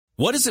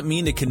What does it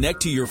mean to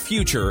connect to your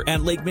future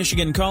at Lake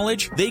Michigan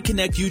College? They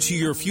connect you to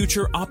your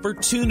future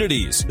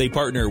opportunities. They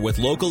partner with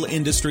local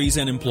industries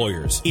and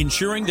employers,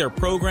 ensuring their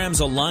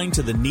programs align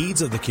to the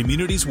needs of the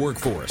community's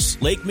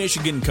workforce. Lake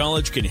Michigan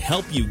College can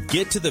help you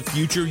get to the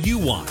future you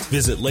want.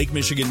 Visit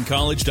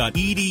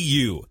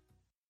lakemichigancollege.edu.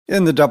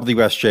 In the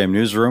WSJM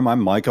newsroom,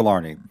 I'm Michael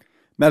Arney.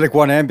 Medic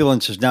One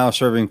Ambulance is now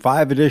serving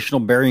 5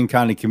 additional Berrien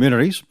County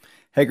communities.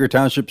 Hager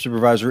Township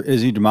Supervisor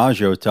Izzy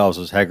DiMaggio tells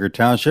us Hager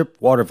Township,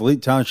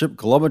 Watervliet Township,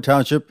 Coloma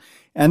Township,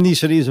 and the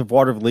cities of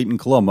Watervliet and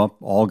Coloma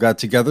all got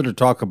together to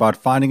talk about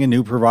finding a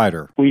new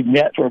provider. We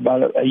met for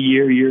about a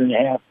year and a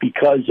half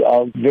because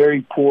of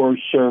very poor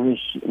service,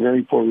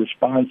 very poor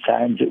response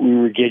times that we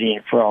were getting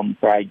from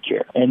Pride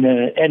Care. And then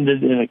it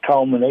ended in a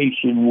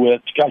culmination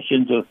with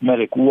discussions with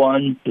Medic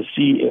One to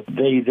see if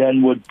they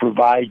then would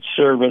provide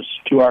service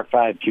to our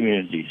 5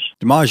 communities.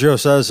 DiMaggio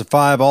says the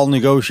 5 all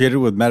negotiated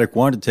with Medic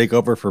One to take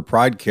over for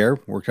Pride Care,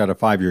 worked out a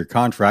 5-year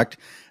contract.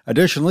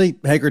 Additionally,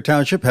 Hager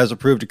Township has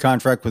approved a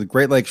contract with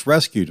Great Lakes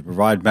Rescue to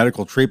provide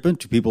medical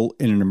treatment to people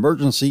in an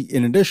emergency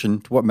in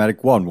addition to what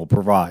Medic One will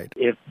provide.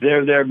 If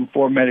they're there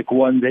before Medic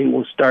One, they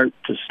will start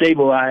to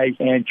stabilize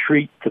and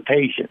treat the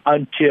patient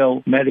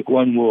until Medic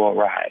One will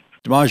arrive.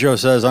 DiMaggio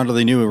says under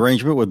the new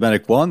arrangement with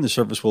Medic One, the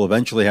service will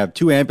eventually have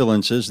 2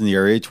 ambulances in the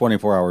area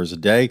 24 hours a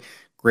day,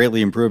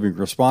 greatly improving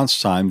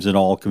response times in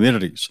all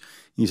communities.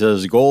 He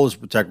says the goal is to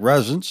protect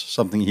residents,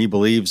 something he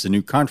believes the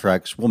new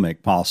contracts will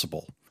make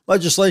possible.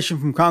 Legislation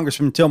from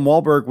Congressman Tim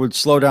Walberg would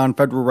slow down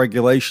federal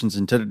regulations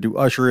intended to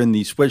usher in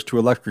the switch to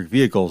electric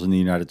vehicles in the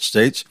United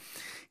States.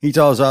 He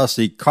tells us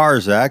the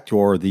CARS Act,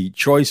 or the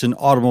Choice in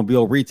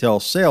Automobile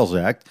Retail Sales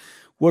Act,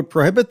 would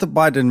prohibit the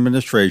Biden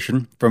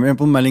administration from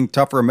implementing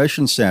tougher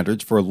emission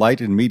standards for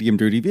light and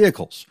medium-duty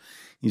vehicles.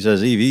 He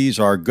says EVs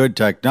are good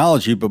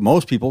technology, but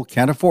most people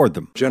can't afford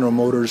them. General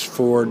Motors,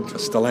 Ford,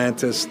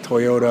 Stellantis,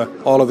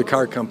 Toyota, all of the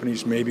car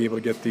companies may be able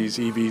to get these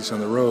EVs on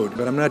the road.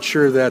 But I'm not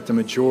sure that the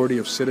majority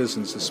of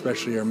citizens,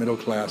 especially our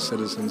middle-class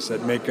citizens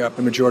that make up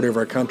the majority of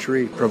our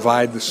country,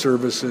 provide the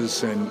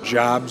services and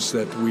jobs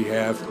that we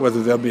have,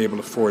 whether they'll be able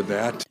to afford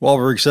that.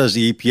 Walberg says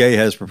the EPA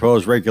has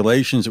proposed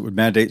regulations that would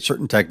mandate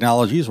certain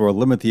technologies or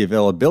limit the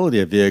availability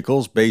of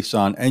vehicles based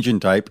on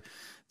engine type.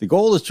 The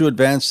goal is to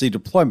advance the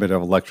deployment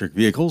of electric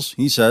vehicles.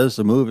 He says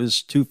the move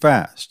is too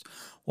fast.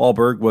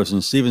 Walberg was in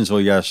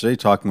Stevensville yesterday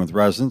talking with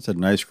residents at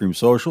an ice cream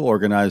social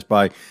organized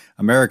by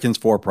Americans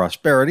for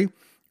Prosperity.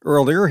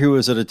 Earlier, he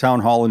was at a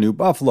town hall in New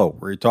Buffalo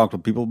where he talked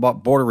with people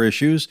about border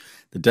issues,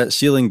 the debt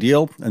ceiling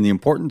deal, and the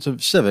importance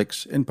of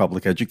civics in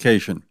public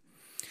education.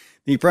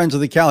 The Friends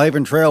of the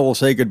Calhaven Trail will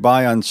say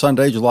goodbye on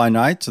Sunday, July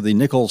 9th to the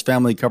Nichols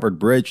family-covered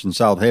bridge in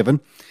South Haven.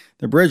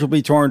 The bridge will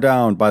be torn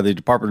down by the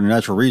Department of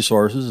Natural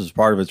Resources as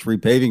part of its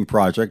repaving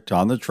project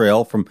on the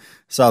trail from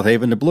South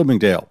Haven to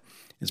Bloomingdale.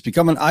 It's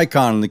become an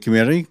icon in the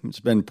community. It's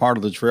been part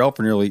of the trail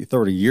for nearly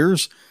 30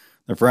 years.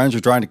 The Friends are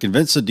trying to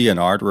convince the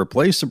DNR to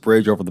replace the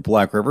bridge over the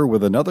Black River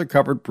with another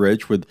covered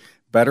bridge with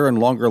better and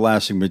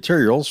longer-lasting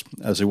materials,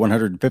 as the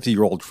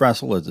 150-year-old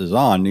trestle it is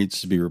on needs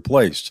to be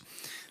replaced.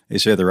 They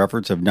say their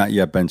efforts have not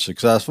yet been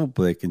successful,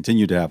 but they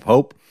continue to have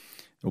hope.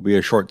 There will be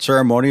a short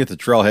ceremony at the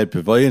Trailhead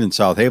Pavilion in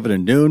South Haven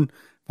at noon,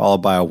 followed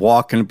by a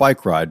walk and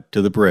bike ride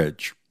to the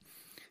bridge.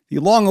 The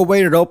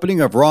long-awaited opening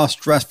of Ross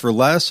Dress for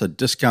Less, a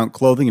discount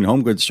clothing and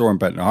home goods store in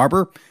Benton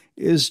Harbor,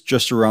 is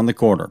just around the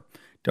corner.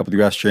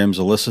 WSJM's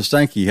Alyssa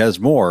Stanky has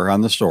more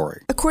on the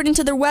story. According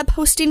to their web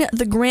hosting,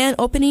 the grand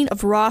opening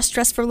of Ross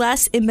Dress for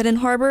Less in Benton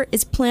Harbor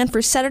is planned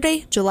for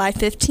Saturday, July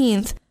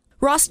 15th.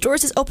 Ross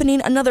Stores is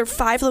opening another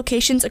 5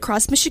 locations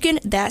across Michigan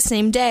that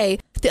same day.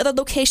 The other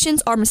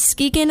locations are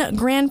Muskegon,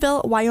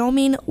 Granville,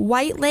 Wyoming,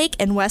 White Lake,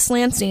 and West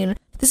Lansing.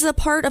 This is a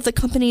part of the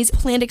company's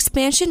planned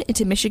expansion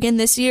into Michigan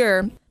this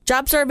year.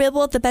 Jobs are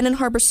available at the Benton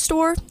Harbor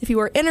store. If you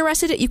are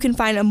interested, you can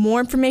find more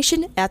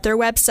information at their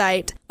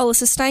website.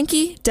 Alyssa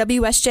Steinke,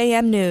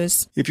 WSJM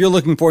News. If you're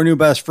looking for a new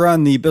best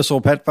friend, the Bissell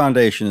Pet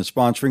Foundation is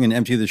sponsoring an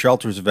Empty the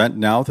Shelters event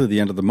now through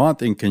the end of the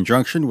month in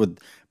conjunction with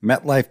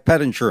MetLife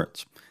Pet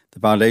Insurance. The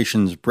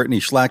foundation's Brittany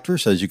Schlachter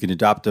says you can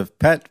adopt a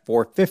pet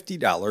for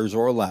 $50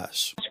 or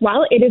less.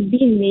 While it is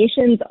the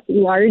nation's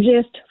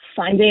largest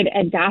funded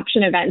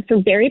adoption event,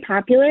 so very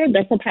popular, the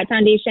Bissell Pet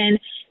Foundation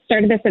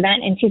started this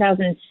event in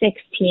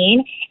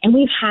 2016, and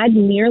we've had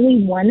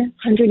nearly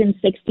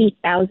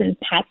 160,000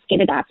 pets get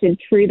adopted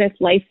through this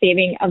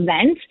life-saving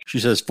event. She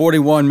says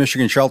 41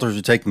 Michigan shelters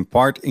are taking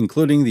part,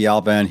 including the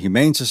Alvan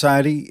Humane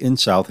Society in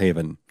South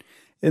Haven.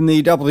 In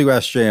the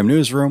WSJM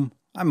newsroom,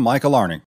 I'm Michael Arning.